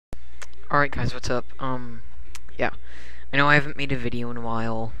Alright guys, what's up? Yeah. I know I haven't made a video in a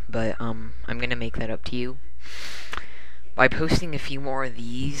while, but, I'm gonna make that up to you by posting a few more of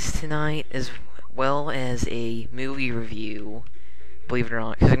these tonight, as well as a movie review, believe it or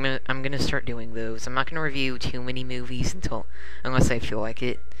not, because I'm gonna start doing those. I'm not gonna review too many movies unless I feel like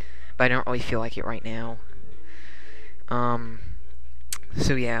it, but I don't really feel like it right now.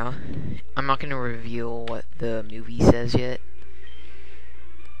 So yeah, I'm not gonna reveal what the movie says yet,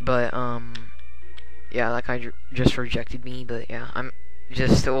 but, yeah, that guy just rejected me, but yeah,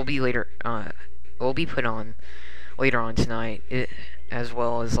 it will be later, it will be put on later on tonight, as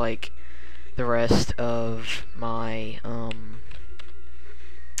well as, like, the rest of my,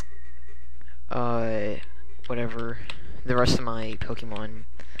 whatever, the rest of my Pokemon,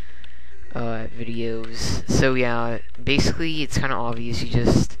 videos. So yeah, basically, it's kind of obvious. You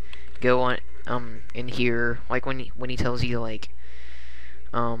just go on, in here, like, when he tells you, like,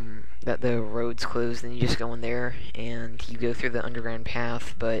 that the road's closed, then you just go in there, and you go through the underground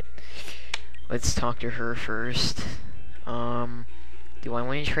path, but let's talk to her first. Do I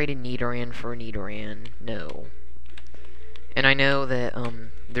want to trade a Nidoran for a Nidoran? No. And I know that,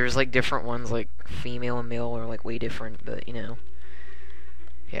 there's, like, different ones, like, female and male are, like, way different, but, you know.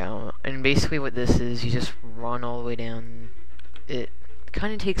 Yeah, and basically what this is, you just run all the way down. It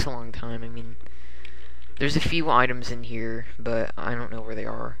kind of takes a long time. I mean, there's a few items in here, but I don't know where they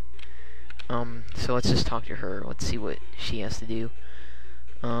are. So let's just talk to her. Let's see what she has to do.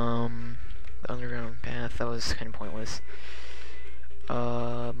 The underground path, that was kind of pointless.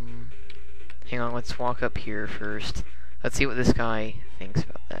 Hang on, let's walk up here first. Let's see what this guy thinks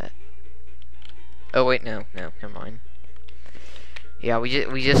about that. Oh wait, no, never mind. Yeah,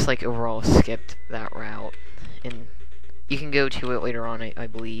 we just like overall skipped that route, and you can go to it later on, I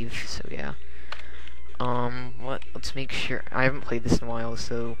believe. So yeah. Let's make sure. I haven't played this in a while,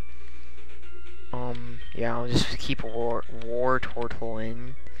 so yeah, I'll just keep Wartortle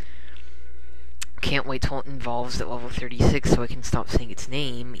in. Can't wait till it evolves at level 36 so I can stop saying its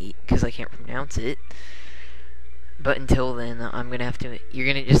name, because I can't pronounce it. But until then,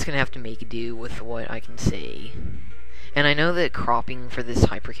 you're just gonna have to make do with what I can say. And I know that cropping for this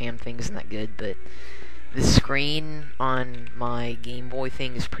Hypercam thing isn't that good, but the screen on my Game Boy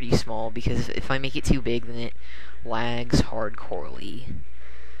thing is pretty small, because if I make it too big, then it lags hardcorely.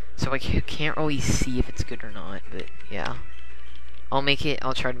 So I can't really see if it's good or not, but yeah. I'll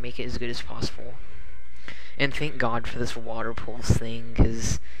try to make it as good as possible. And thank God for this water pulse thing,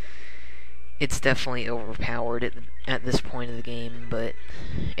 because it's definitely overpowered at this point of the game, but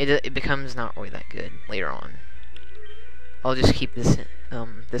it becomes not really that good later on. I'll just keep this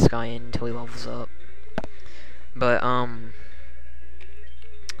guy in until he levels up. But,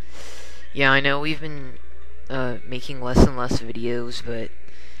 yeah, I know we've been, making less and less videos, but,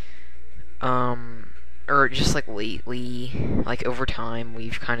 or just, like, lately, like, over time,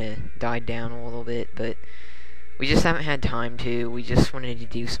 we've kind of died down a little bit, but we just haven't had time to. We just wanted to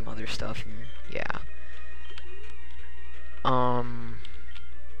do some other stuff, and, yeah.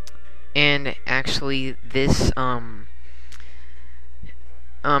 And, actually, this,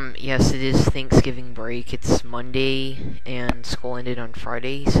 yes, it is Thanksgiving break. It's Monday, and school ended on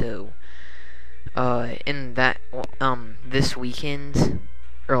Friday, so, this weekend,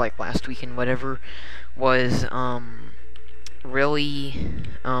 or, like, last weekend, whatever, was, really,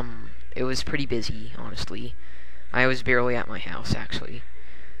 it was pretty busy, honestly. I was barely at my house, actually.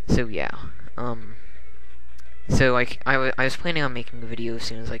 So, yeah, so, I was planning on making a video as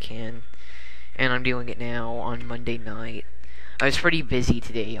soon as I can, and I'm doing it now on Monday night. I was pretty busy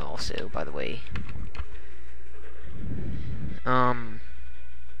today also, by the way.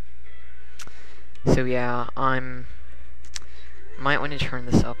 So yeah, might want to turn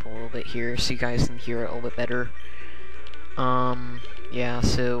this up a little bit here so you guys can hear it a little bit better. Yeah,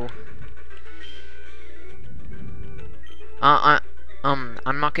 so I'm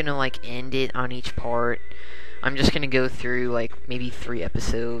not gonna, like, end it on each part. I'm just gonna go through, like, maybe 3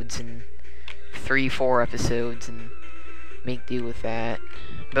 episodes and 4 episodes and make do with that.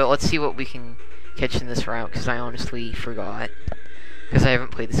 But let's see what we can catch in this route, because I honestly forgot, because I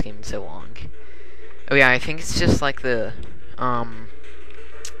haven't played this game in so long. Oh yeah, I think it's just like let's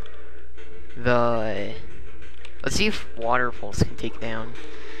see if Water Pulse can take down.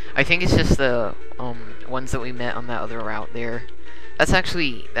 I think it's just the ones that we met on that other route there. That's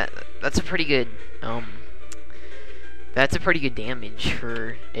actually that's a pretty good damage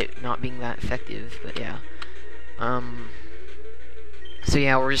for it not being that effective, but yeah. So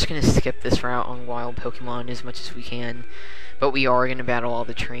yeah, we're just gonna skip this route on wild Pokemon as much as we can, but we are gonna battle all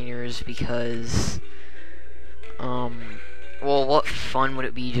the trainers because well, what fun would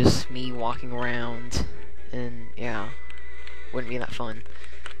it be just me walking around? And, yeah. Wouldn't be that fun.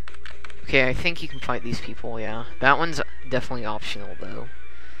 Okay, I think you can fight these people, yeah. That one's definitely optional, though.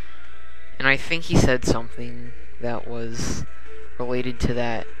 And I think he said something that was related to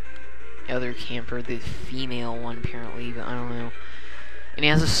that other camper, the female one, apparently, but I don't know. And he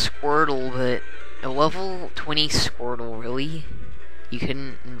has a Squirtle, but a level 20 Squirtle, really? You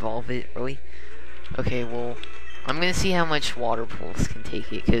couldn't involve it, really? Okay, well, I'm gonna see how much Water Pulse can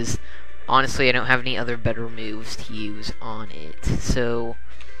take it, because honestly, I don't have any other better moves to use on it. So,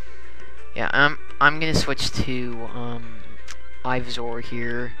 yeah, I'm gonna switch to Ivysaur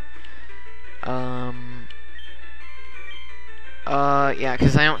here. Yeah,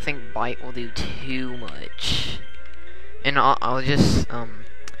 because I don't think Bite will do too much. And I'll just,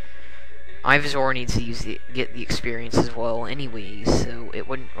 Ivysaur needs to get the experience as well anyways, so it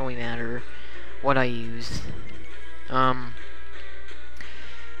wouldn't really matter what I used.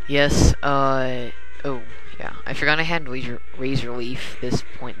 Yes, oh, yeah, I forgot I had Razor Leaf this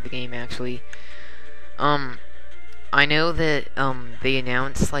point in the game, actually. I know that, they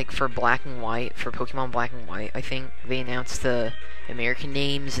announced, like, for Black and White, for Pokemon Black and White, I think, they announced the American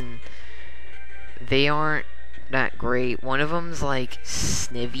names, and they aren't that great. One of them's, like,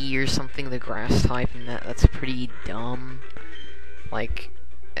 Snivy or something, the grass type, and that's pretty dumb. Like,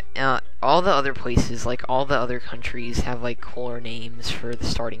 all the other places, like, all the other countries have, like, cooler names for the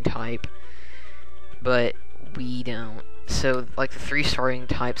starting type, but we don't. So, like, the 3 starting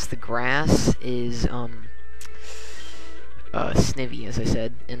types, the grass is, Snivy, as I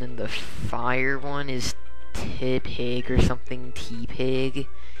said, and then the fire one is T-Pig or something, T-Pig,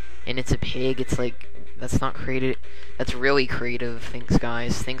 and it's a pig. It's like, that's not creative, that's really creative. Thanks,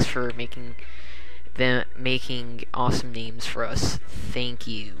 guys. Thanks for making awesome names for us. Thank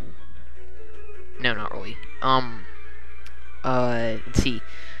you. No, not really. Let's see.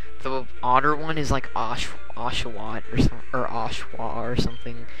 The otter one is like Oshawott or Oshwa or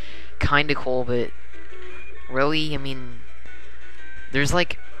something. Kinda cool, but really, I mean, there's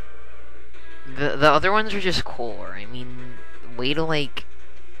like the other ones are just cooler. I mean, way to like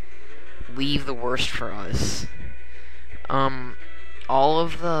leave the worst for us. All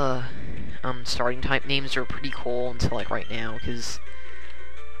of the starting type names are pretty cool until like right now, because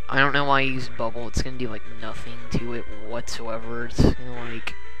I don't know why I use Bubble. It's gonna do like nothing to it whatsoever. It's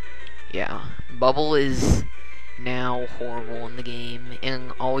like, yeah, Bubble is now horrible in the game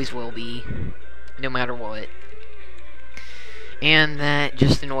and always will be, no matter what. And that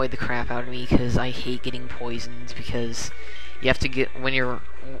just annoyed the crap out of me, because I hate getting poisoned, because you have to get, when you're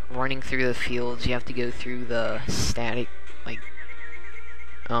running through the fields, you have to go through the static, like,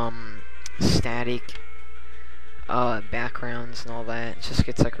 backgrounds and all that. It just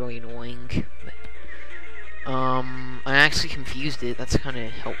gets, like, really annoying. But, I actually confused it. That's kind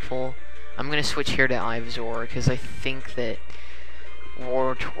of helpful. I'm gonna switch here to Ivysaur, because I think that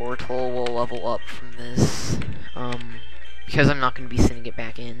Wartortle will level up from this. Because I'm not going to be sending it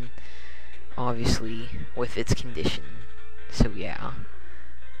back in, obviously, with its condition. So yeah.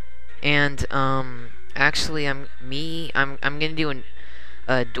 And actually, I'm going to do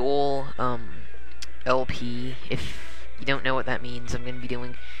a dual LP. If you don't know what that means, I'm going to be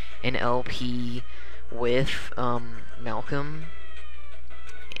doing an LP with Malcolm.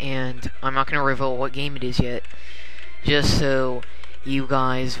 And I'm not going to reveal what game it is yet, just so you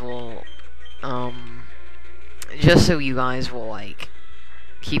guys will like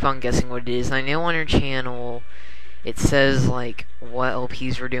keep on guessing what it is. And I know on her channel it says like what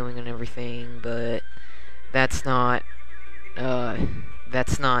LPs we're doing and everything, but that's not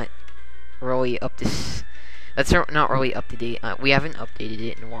really up to that's not really up to date. We haven't updated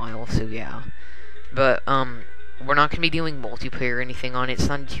it in a while, so yeah. But we're not gonna be doing multiplayer or anything on it. It's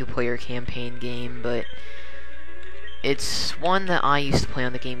not a 2-player campaign game, but it's one that I used to play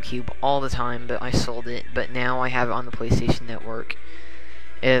on the GameCube all the time, but I sold it. But now I have it on the PlayStation Network.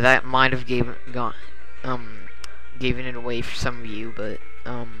 That might have given it away for some of you, but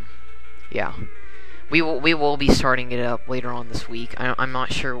yeah, we will be starting it up later on this week. I'm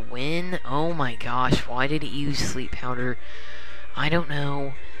not sure when. Oh my gosh, why did it use sleep powder? I don't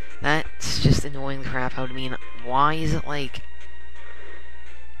know. That's just annoying the crap out of me. And why is it like?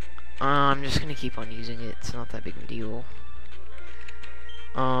 I'm just gonna keep on using it. It's not that big of a deal.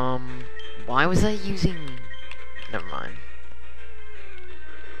 Why was I using? Never mind.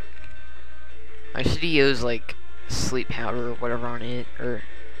 I should have used like sleep powder or whatever on it, or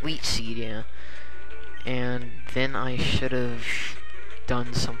leech seed, yeah. And then I should have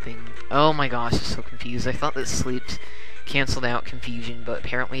done something. Oh my gosh, I'm so confused. I thought that sleep canceled out confusion, but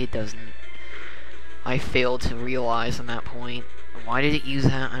apparently it doesn't. I failed to realize on that point. Why did it use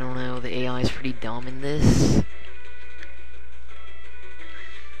that? I don't know. The AI is pretty dumb in this.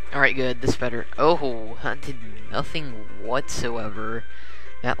 Alright, good. This better. Oh, that did nothing whatsoever.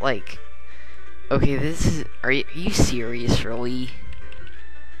 That, like... Okay, this is... Are you serious, really?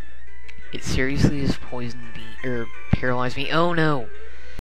 It seriously just poisoned me, or paralyzed me. Oh no!